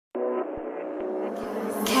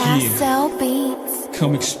Cassellbeats.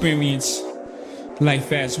 Come experience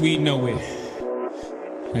life as we know it,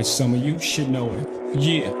 as some of you should know it.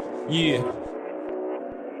 Yeah.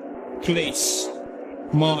 Place,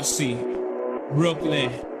 Marcy,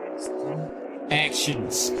 Brooklyn.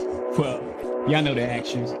 Actions. Well, y'all know the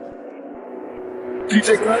actions.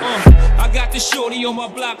 I got the shorty on my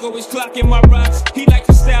block, always clocking my rocks. He likes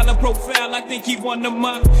the style and profile, I think he won the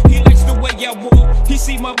mock. He likes the way I walk, he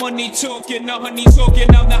see my money talking. Now honey talking,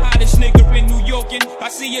 I'm the hottest nigga in New York. And I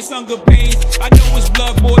see his hunger pains, I know his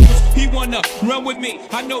blood boils. He wanna run with me,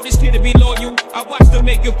 I know this kid to be loyal. I watched him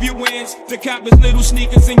make a few wins, to cop his little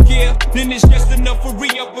sneakers and gear. Then it's just enough for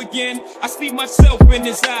re-up again. I see myself in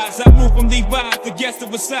his eyes, I move from Levi's to guess the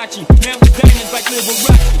Versace. Now the diamonds like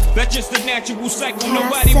Liberace, that's just the natural cycle.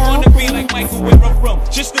 Nobody wanna be like Michael where I'm from.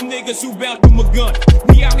 Just them niggas who bound from a gun.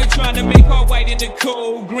 We out here trying to make our white in the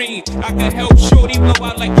cold green. I can help shorty blow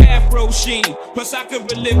out like Afro Sheen. Plus I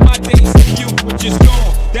could relive my days of youth, which is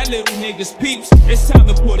gone. That little nigga's peeps, it's time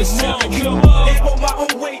to put it on. Come on. They hold my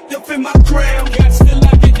own weight up in my crown. Got to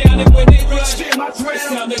lock it down and when they rush, Stand my ground. it's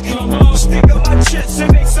time to come on. Stick up my chest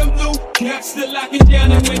and make some loot. Got to lock it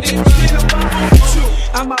down and when they rush, Stand on my own too.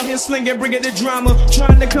 I'm out here slinging, bringing the drama.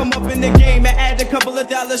 Trying to come up in the game and add a couple of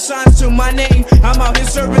dollar signs to my name. I'm out here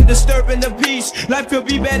serving, disturbing the peace. Life could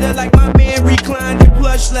be better like my man reclined in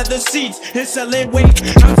plush leather seats and selling weight.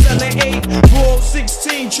 I'm selling 8, bull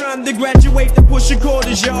 16, trying to graduate to push a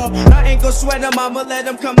quarters, y'all. I ain't gon' sweat them, I'ma let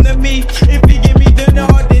them come to me. If he give me the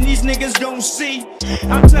nod, then these niggas gon' see.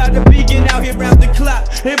 I'm tired of being out here round the clock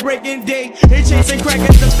and breaking day and chasing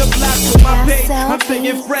crackers up the block with my pay. I'm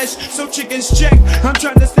staying fresh, so chickens check. I'm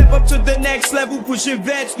trying to step up to the next level, pushing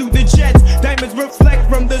vets through the jets. Diamonds reflect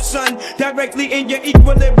from the sun directly in your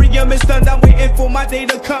equilibrium. It's done, I'm waiting for my day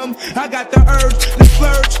to come. I got the urge to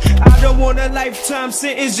splurge. I don't want a lifetime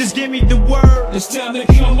sentence, just give me the word. it's time to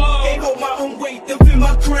come on. They hold my own weight up in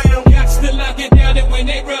my crown. Got to lock it down and when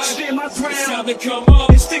they rush, Stand my it's time ground. to come on.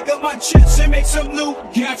 And stick up my chest and make some loot.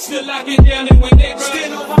 Got to lock it down and when they rush,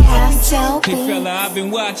 Stand on my own. hey Cassellbeats. fella, I've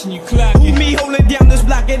been watching you Who clocking. me holding down this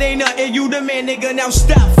block? It ain't nothing. You the man, nigga. Now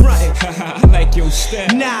stop fronting. I like your style.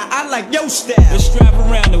 Nah, I like your style. Let's drive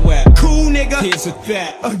around the while. Cool, nigga. Here's a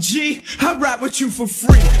fact. Oh, G, I ride with you for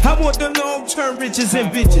free. I want the long-term riches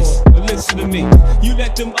and bitches. But listen to me. You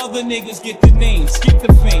let them other niggas get the name, skip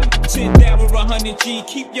the fame. 10,000 or 100 G,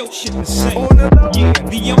 keep your shit the same. On the low. Yeah,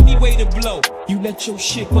 the only way to blow, you let your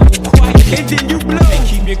shit bubble quietly. And then you blow. They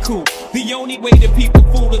keep it cool. The only way to people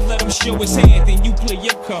fool is let him show his hand, then you play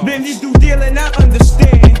your cards. Then you do dealing, I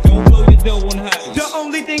understand. Don't blow your dough on hotties. The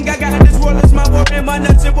only thing I got in this world is my word and my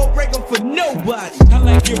nuts. It won't break them for nobody. I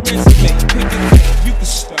like your resume, pick a name, you can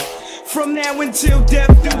start. From now until death,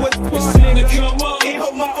 do what's It's part, time to nigga. come on. Ain't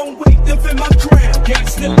hold my own weight up in my crown. Got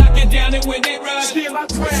to lock it down and when they rush, Stand my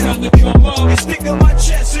it's time ground. to come on. And stick up my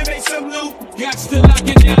chest and make some loot. Got to lock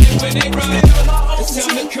it down and when they rush, Stand on my own it's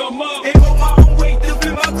time to too. come on. Ain't hold my own weight up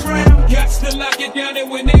in my crown. Got to lock it down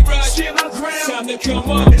and when they rush, Stand my it's time ground. to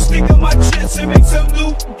come on. And stick up my chest and make some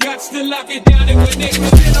loot. Got to lock it down and when they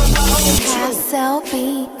rush. Stand on my own too.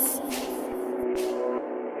 Cassellbeats.